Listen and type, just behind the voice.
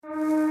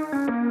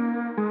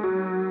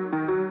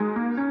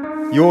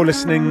You're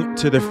listening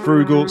to the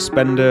Frugal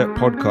Spender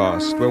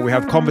podcast, where we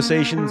have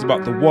conversations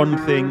about the one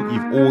thing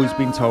you've always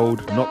been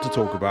told not to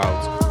talk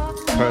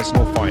about: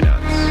 personal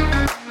finance.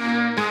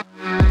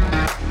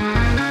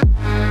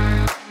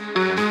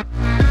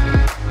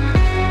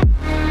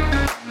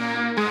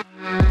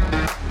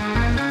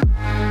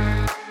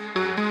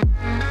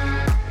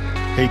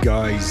 Hey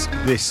guys,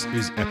 this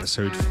is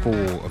episode 4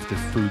 of the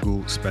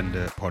Frugal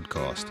Spender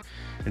podcast.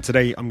 And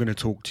today I'm going to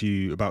talk to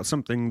you about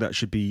something that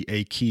should be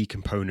a key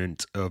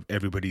component of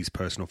everybody's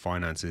personal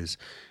finances,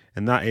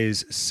 and that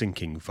is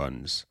sinking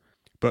funds.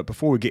 But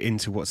before we get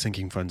into what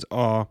sinking funds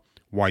are,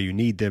 why you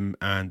need them,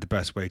 and the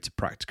best way to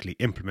practically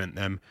implement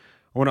them,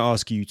 I want to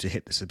ask you to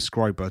hit the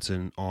subscribe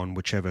button on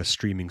whichever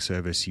streaming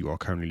service you are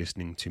currently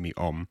listening to me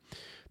on.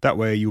 That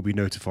way you'll be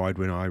notified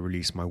when I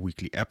release my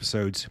weekly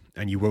episodes,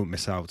 and you won't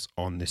miss out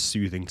on the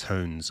soothing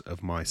tones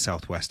of my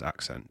Southwest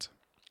accent.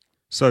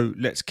 So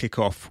let's kick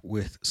off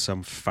with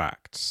some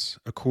facts.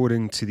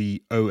 According to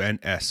the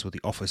ONS, or the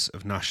Office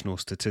of National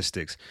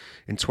Statistics,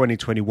 in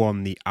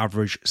 2021 the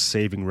average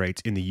saving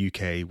rate in the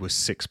UK was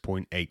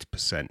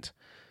 6.8%.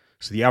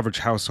 So the average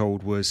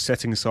household was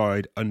setting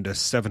aside under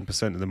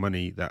 7% of the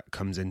money that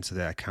comes into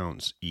their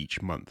accounts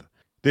each month.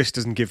 This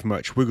doesn't give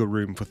much wiggle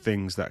room for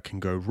things that can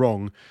go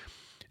wrong,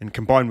 and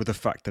combined with the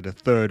fact that a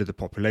third of the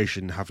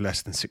population have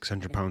less than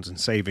 £600 in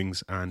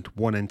savings and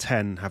 1 in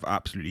 10 have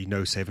absolutely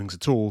no savings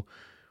at all,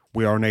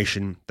 we are a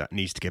nation that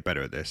needs to get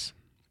better at this.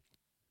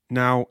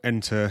 Now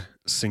enter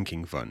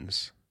sinking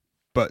funds.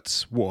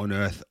 But what on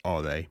earth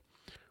are they?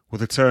 Well,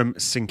 the term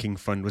sinking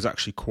fund was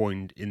actually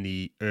coined in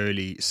the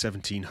early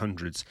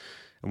 1700s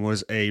and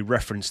was a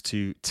reference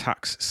to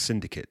tax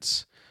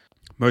syndicates.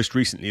 Most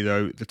recently,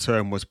 though, the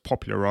term was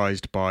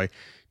popularised by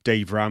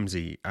Dave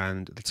Ramsey,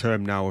 and the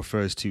term now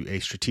refers to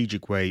a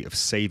strategic way of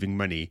saving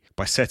money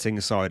by setting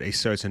aside a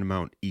certain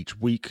amount each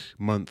week,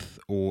 month,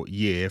 or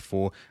year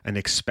for an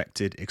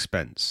expected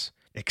expense.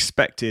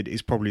 Expected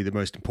is probably the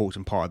most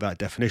important part of that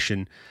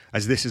definition,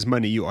 as this is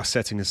money you are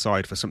setting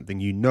aside for something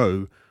you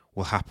know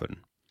will happen.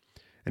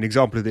 An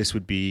example of this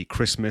would be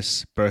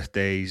Christmas,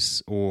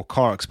 birthdays, or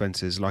car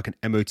expenses like an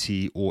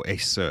MOT or a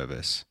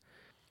service.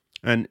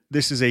 And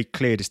this is a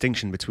clear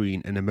distinction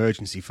between an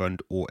emergency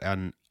fund or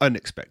an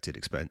unexpected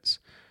expense,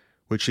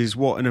 which is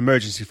what an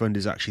emergency fund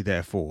is actually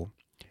there for.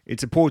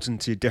 It's important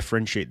to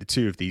differentiate the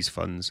two of these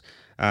funds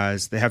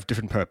as they have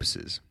different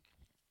purposes.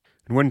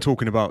 And when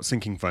talking about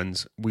sinking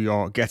funds, we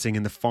are getting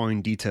in the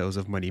fine details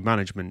of money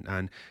management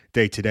and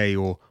day-to-day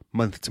or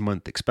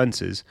month-to-month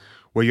expenses,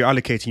 where you're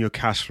allocating your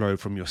cash flow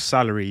from your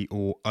salary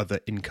or other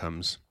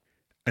incomes.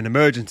 An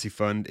emergency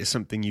fund is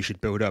something you should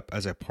build up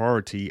as a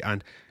priority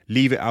and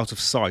leave it out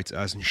of sight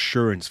as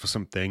insurance for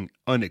something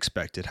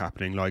unexpected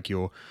happening, like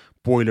your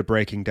boiler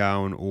breaking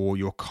down or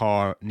your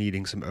car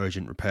needing some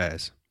urgent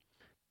repairs.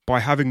 By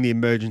having the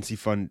emergency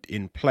fund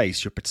in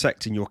place, you're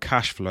protecting your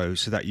cash flow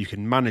so that you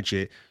can manage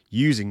it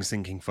using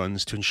sinking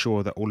funds to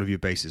ensure that all of your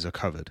bases are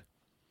covered.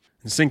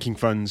 And sinking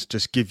funds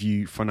just give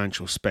you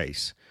financial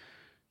space.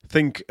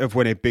 Think of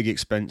when a big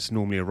expense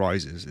normally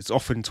arises. It's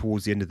often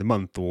towards the end of the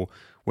month, or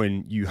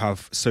when you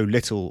have so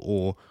little,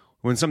 or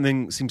when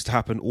something seems to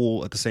happen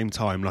all at the same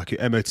time, like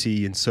your MOT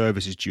and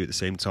service is due at the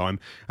same time,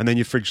 and then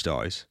your fridge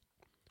dies.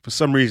 For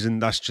some reason,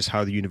 that's just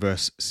how the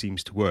universe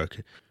seems to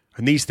work.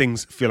 And these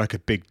things feel like a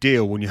big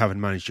deal when you haven't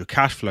managed your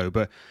cash flow,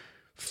 but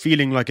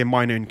feeling like a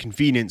minor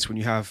inconvenience when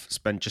you have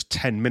spent just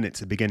 10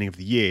 minutes at the beginning of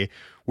the year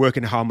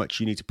working out how much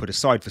you need to put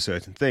aside for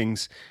certain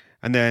things,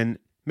 and then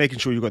making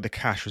sure you've got the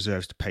cash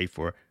reserves to pay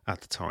for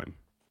at the time.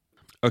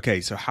 Okay,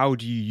 so how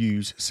do you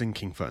use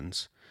sinking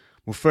funds?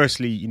 Well,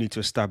 firstly, you need to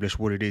establish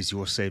what it is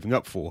you're saving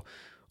up for.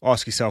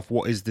 Ask yourself,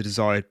 what is the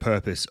desired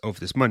purpose of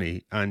this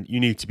money? And you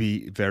need to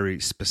be very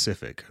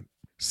specific.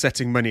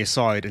 Setting money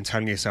aside and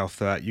telling yourself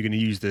that you're going to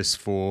use this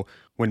for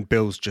when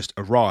bills just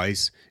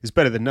arise is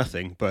better than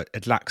nothing, but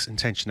it lacks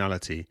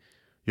intentionality.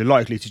 You're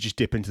likely to just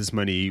dip into this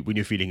money when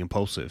you're feeling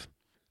impulsive.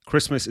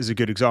 Christmas is a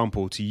good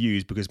example to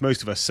use because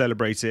most of us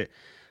celebrate it,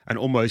 and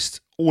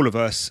almost all of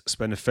us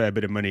spend a fair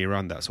bit of money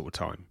around that sort of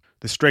time.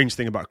 The strange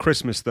thing about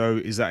Christmas, though,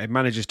 is that it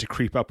manages to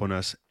creep up on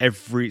us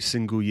every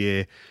single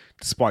year,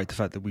 despite the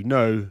fact that we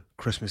know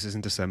Christmas is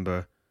in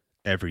December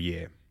every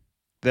year.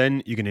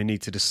 Then you're going to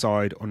need to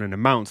decide on an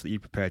amount that you're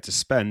prepared to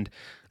spend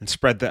and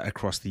spread that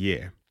across the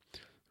year.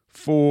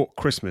 For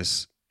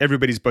Christmas,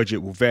 everybody's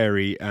budget will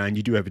vary, and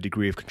you do have a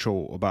degree of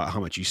control about how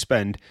much you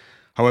spend.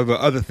 However,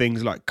 other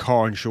things like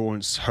car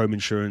insurance, home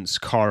insurance,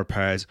 car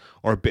repairs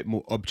are a bit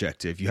more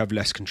objective. You have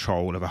less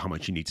control over how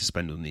much you need to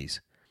spend on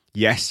these.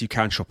 Yes, you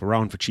can shop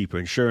around for cheaper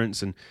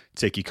insurance and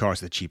take your car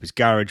to the cheapest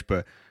garage,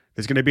 but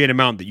there's going to be an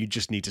amount that you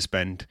just need to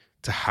spend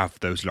to have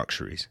those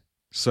luxuries.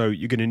 So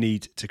you're going to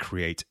need to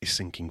create a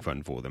sinking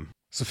fund for them.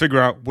 So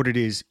figure out what it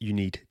is you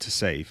need to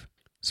save.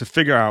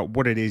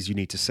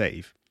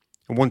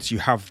 And once you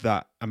have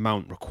that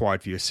amount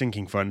required for your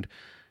sinking fund,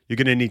 you're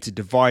going to need to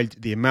divide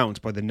the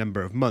amount by the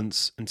number of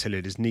months until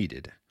it is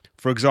needed.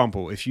 For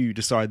example, if you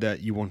decide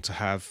that you want to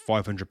have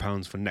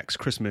 £500 for next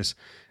Christmas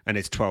and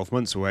it's 12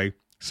 months away,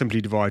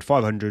 Simply divide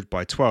 500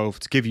 by 12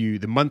 to give you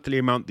the monthly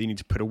amount that you need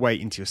to put away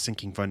into your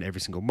sinking fund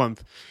every single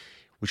month,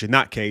 which in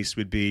that case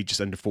would be just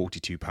under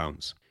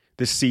 £42.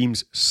 This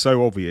seems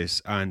so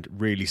obvious and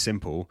really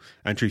simple,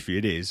 and truthfully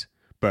it is,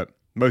 but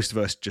most of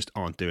us just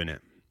aren't doing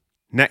it.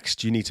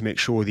 Next, you need to make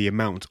sure the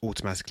amount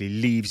automatically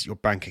leaves your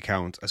bank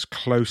account as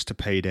close to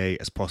payday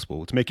as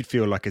possible to make it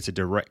feel like it's a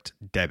direct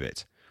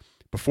debit.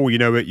 Before you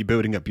know it, you're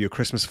building up your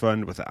Christmas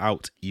fund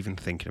without even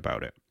thinking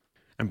about it.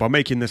 And by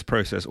making this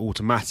process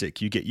automatic,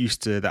 you get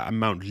used to that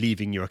amount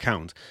leaving your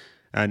account,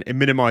 and it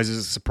minimizes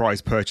a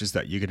surprise purchase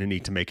that you're going to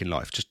need to make in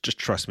life. Just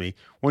trust me.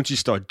 Once you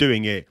start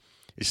doing it,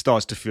 it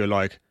starts to feel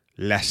like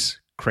less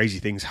crazy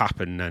things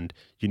happen and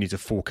you need to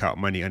fork out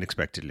money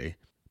unexpectedly.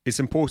 It's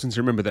important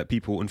to remember that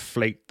people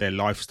inflate their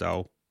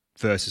lifestyle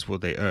versus what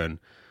they earn.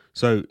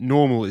 So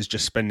normal is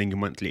just spending your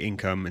monthly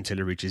income until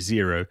it reaches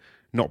zero,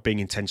 not being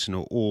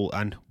intentional at all,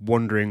 and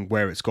wondering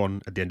where it's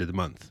gone at the end of the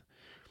month.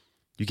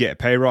 You get a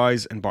pay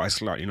rise and buy a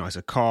slightly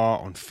nicer car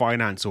on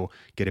finance, or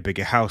get a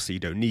bigger house that you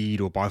don't need,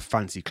 or buy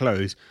fancy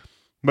clothes,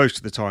 most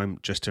of the time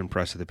just to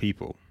impress other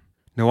people.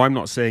 Now, I'm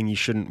not saying you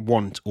shouldn't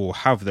want or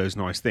have those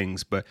nice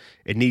things, but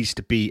it needs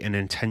to be an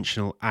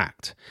intentional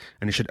act,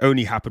 and it should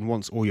only happen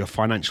once all your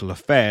financial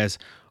affairs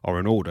are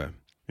in order,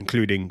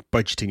 including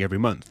budgeting every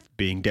month,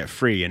 being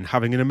debt-free, and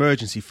having an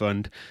emergency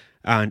fund,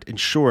 and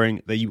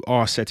ensuring that you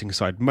are setting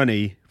aside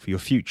money for your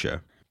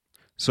future.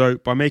 So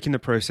by making the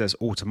process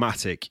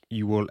automatic,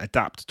 you will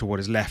adapt to what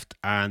is left,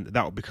 and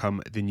that will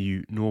become the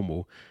new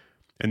normal.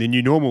 And the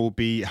new normal will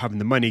be having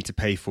the money to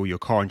pay for your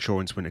car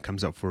insurance when it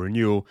comes up for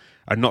renewal,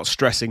 and not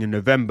stressing in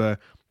November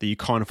that you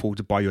can't afford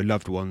to buy your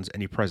loved ones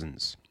any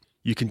presents.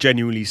 You can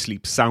genuinely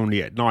sleep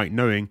soundly at night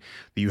knowing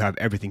that you have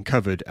everything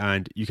covered,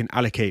 and you can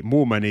allocate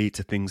more money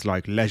to things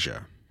like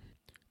leisure.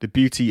 The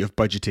beauty of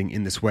budgeting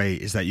in this way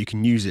is that you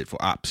can use it for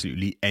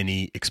absolutely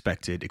any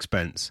expected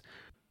expense.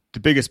 The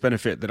biggest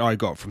benefit that I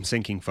got from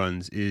sinking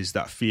funds is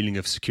that feeling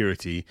of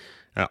security.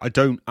 I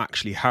don't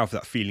actually have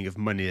that feeling of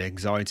money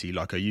anxiety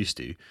like I used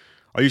to.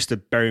 I used to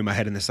bury my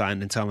head in the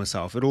sand and tell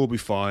myself it'll all be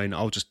fine,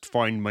 I'll just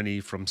find money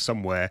from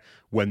somewhere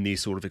when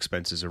these sort of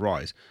expenses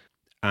arise.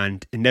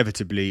 And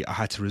inevitably I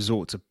had to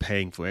resort to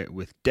paying for it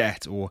with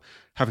debt, or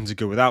having to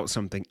go without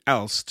something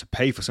else to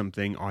pay for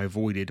something I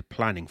avoided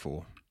planning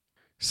for.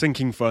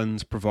 Sinking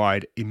funds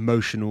provide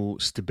emotional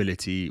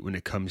stability when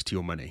it comes to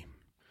your money.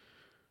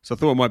 So I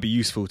thought it might be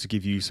useful to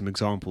give you some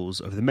examples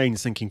of the main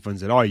sinking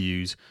funds that I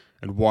use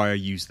and why I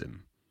use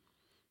them.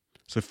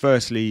 So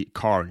firstly,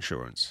 car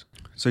insurance.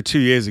 So 2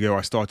 years ago,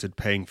 I started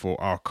paying for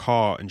our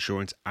car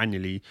insurance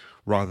annually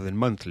rather than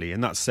monthly,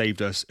 and that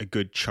saved us a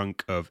good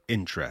chunk of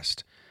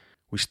interest.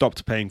 We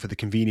stopped paying for the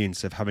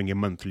convenience of having a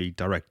monthly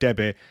direct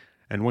debit,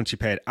 and once you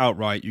pay it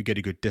outright, you get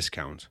a good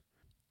discount.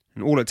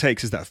 And all it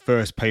takes is that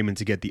first payment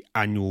to get the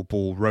annual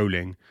ball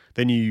rolling.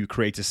 Then you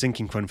create a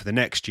sinking fund for the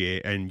next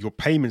year, and your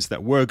payments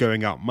that were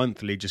going out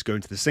monthly just go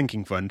into the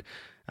sinking fund,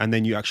 and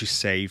then you actually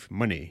save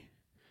money.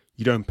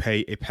 You don't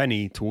pay a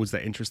penny towards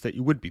that interest that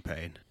you would be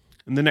paying.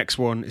 And the next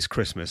one is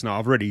Christmas. Now,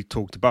 I've already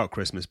talked about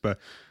Christmas, but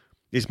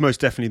it's most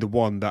definitely the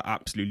one that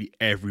absolutely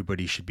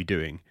everybody should be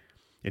doing.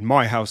 In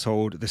my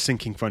household, the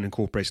sinking fund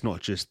incorporates not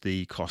just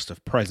the cost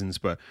of presents,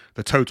 but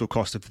the total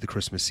cost of the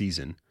Christmas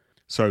season.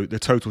 So the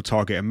total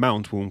target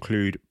amount will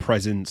include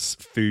presents,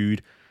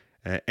 food,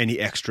 any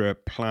extra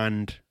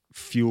planned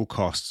fuel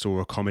costs or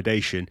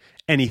accommodation,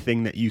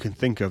 anything that you can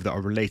think of that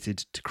are related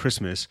to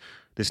Christmas.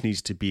 This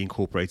needs to be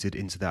incorporated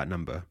into that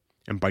number.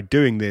 And by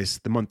doing this,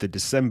 the month of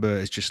December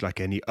is just like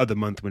any other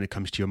month when it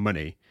comes to your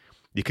money.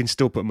 You can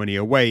still put money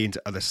away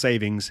into other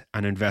savings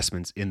and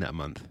investments in that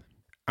month.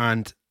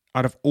 And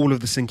out of all of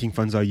the sinking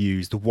funds I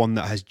use, the one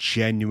that has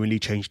genuinely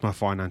changed my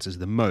finances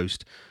the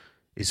most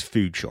is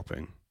food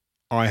shopping.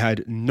 I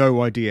had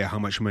no idea how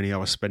much money I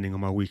was spending on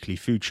my weekly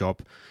food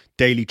shop,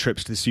 daily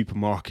trips to the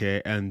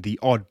supermarket, and the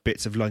odd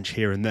bits of lunch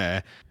here and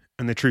there.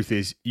 And the truth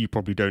is, you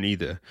probably don't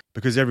either,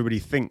 because everybody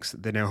thinks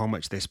that they know how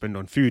much they spend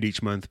on food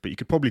each month, but you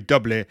could probably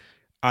double it,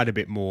 add a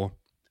bit more,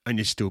 and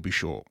you'd still be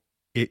short.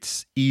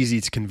 It's easy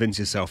to convince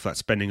yourself that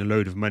spending a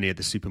load of money at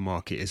the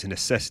supermarket is a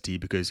necessity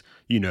because,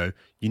 you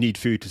need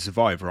food to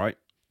survive, right?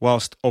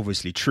 Whilst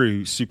obviously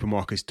true,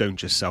 supermarkets don't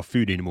just sell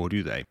food anymore,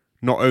 do they?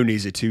 Not only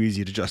is it too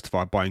easy to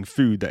justify buying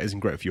food that isn't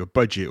great for your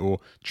budget or,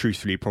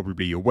 truthfully,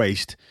 probably your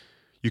waste,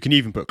 you can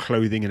even put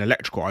clothing and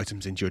electrical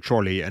items into your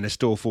trolley and it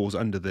still falls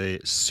under the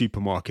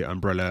supermarket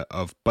umbrella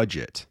of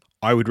budget.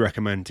 I would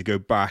recommend to go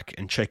back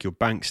and check your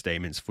bank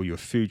statements for your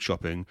food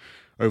shopping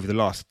over the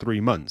last 3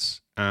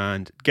 months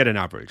and get an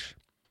average.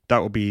 That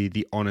will be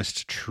the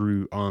honest,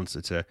 true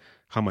answer to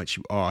how much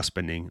you are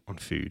spending on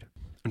food.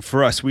 And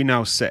for us, we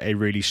now set a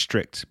really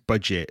strict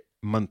budget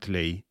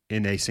monthly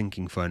in a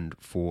sinking fund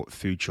for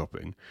food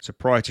shopping. So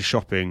prior to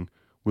shopping,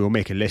 we'll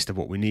make a list of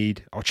what we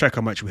need. I'll check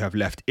how much we have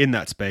left in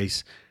that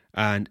space,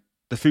 and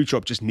the food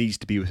shop just needs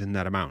to be within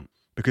that amount.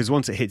 Because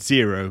once it hits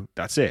zero,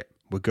 that's it.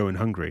 We're going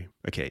hungry.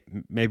 Okay,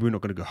 maybe we're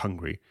not going to go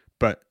hungry,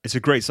 but it's a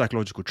great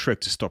psychological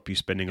trick to stop you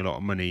spending a lot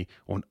of money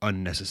on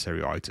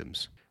unnecessary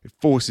items. It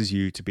forces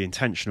you to be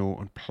intentional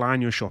and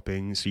plan your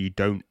shopping so you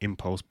don't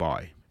impulse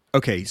buy.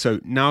 Okay, so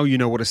now you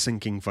know what a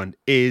sinking fund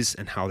is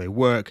and how they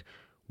work.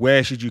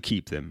 Where should you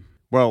keep them?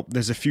 Well,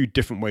 there's a few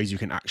different ways you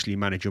can actually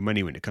manage your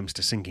money when it comes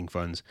to sinking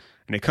funds,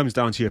 and it comes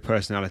down to your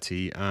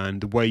personality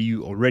and the way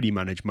you already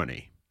manage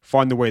money.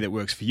 Find the way that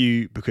works for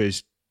you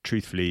because,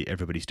 truthfully,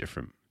 everybody's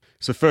different.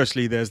 So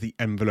firstly, there's the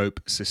envelope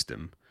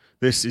system.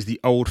 This is the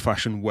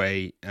old-fashioned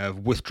way of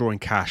withdrawing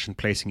cash and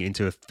placing it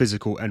into a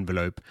physical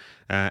envelope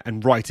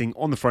and writing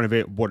on the front of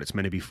it what it's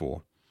meant to be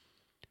for.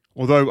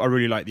 Although I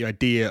really like the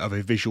idea of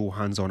a visual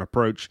hands-on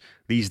approach,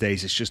 these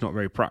days it's just not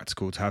very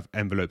practical to have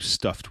envelopes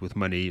stuffed with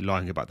money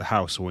lying about the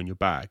house or in your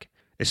bag,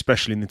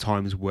 especially in the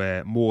times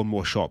where more and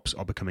more shops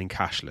are becoming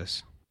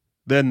cashless.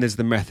 Then there's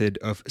the method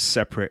of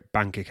separate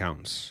bank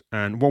accounts,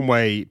 and one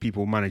way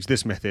people manage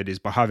this method is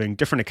by having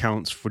different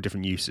accounts for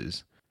different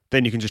uses.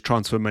 Then you can just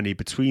transfer money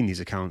between these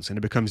accounts and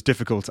it becomes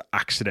difficult to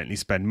accidentally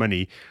spend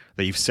money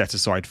that you've set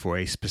aside for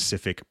a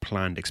specific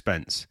planned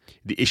expense.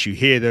 The issue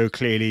here, though,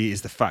 clearly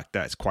is the fact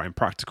that it's quite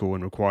impractical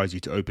and requires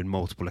you to open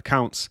multiple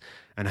accounts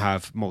and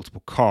have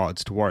multiple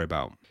cards to worry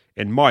about.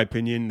 In my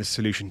opinion, the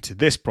solution to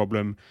this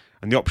problem,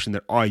 and the option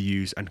that I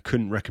use and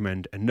couldn't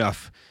recommend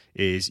enough,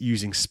 is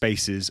using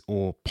spaces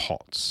or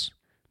pots.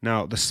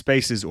 Now, the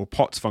spaces or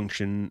pots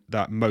function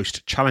that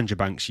most challenger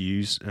banks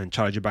use, and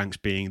challenger banks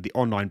being the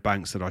online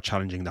banks that are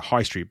challenging the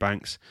high street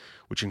banks,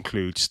 which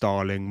include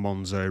Starling,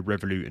 Monzo,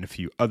 Revolut, and a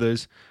few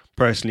others.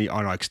 Personally,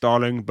 I like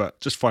Starling,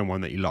 but just find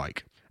one that you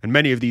like. And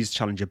many of these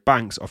challenger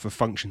banks offer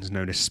functions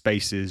known as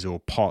spaces or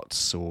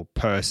pots or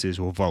purses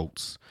or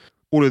vaults.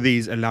 All of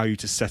these allow you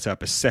to set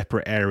up a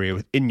separate area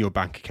within your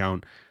bank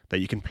account that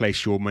you can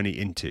place your money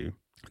into.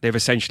 They've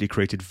essentially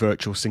created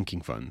virtual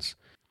sinking funds.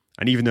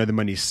 And even though the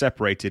money is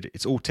separated,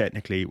 it's all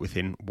technically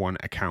within one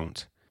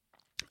account.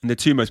 And the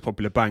two most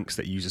popular banks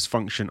that use this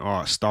function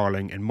are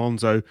Starling and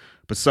Monzo,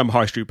 but some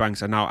high street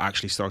banks are now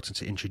actually starting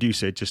to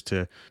introduce it just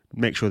to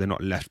make sure they're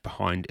not left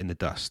behind in the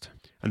dust.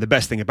 And the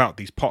best thing about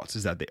these pots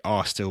is that they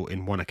are still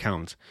in one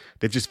account.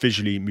 They've just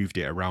visually moved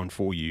it around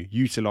for you,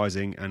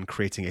 utilizing and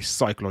creating a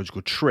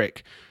psychological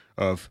trick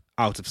of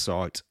out of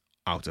sight,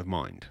 out of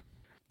mind.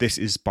 This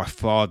is by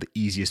far the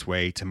easiest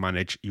way to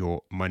manage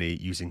your money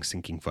using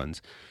sinking funds.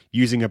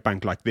 Using a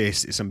bank like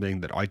this is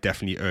something that I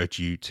definitely urge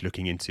you to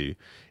looking into.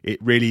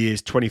 It really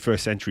is 21st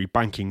century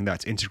banking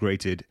that's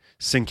integrated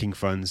sinking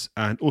funds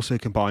and also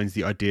combines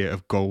the idea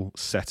of goal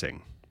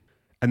setting.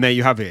 And there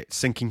you have it,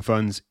 sinking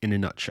funds in a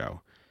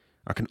nutshell.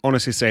 I can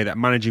honestly say that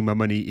managing my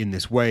money in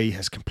this way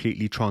has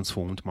completely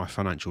transformed my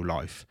financial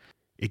life.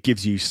 It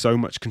gives you so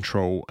much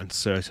control and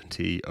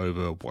certainty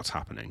over what's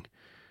happening.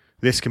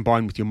 This,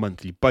 combined with your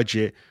monthly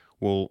budget,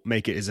 will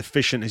make it as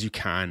efficient as you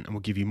can and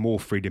will give you more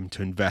freedom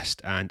to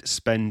invest and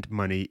spend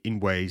money in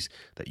ways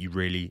that you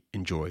really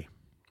enjoy.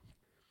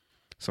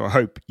 So I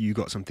hope you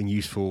got something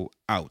useful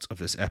out of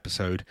this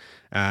episode.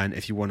 And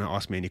if you want to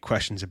ask me any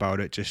questions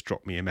about it, just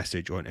drop me a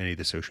message on any of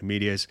the social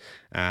medias.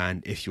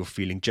 And if you're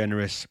feeling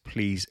generous,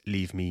 please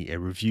leave me a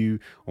review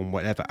on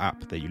whatever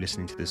app that you're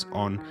listening to this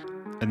on.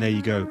 And there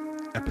you go,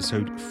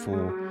 episode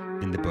 4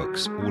 in the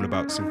books, all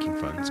about sinking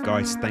funds.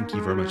 Guys, thank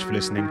you very much for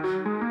listening,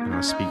 and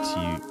I'll speak to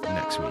you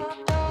next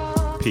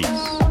week.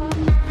 Peace.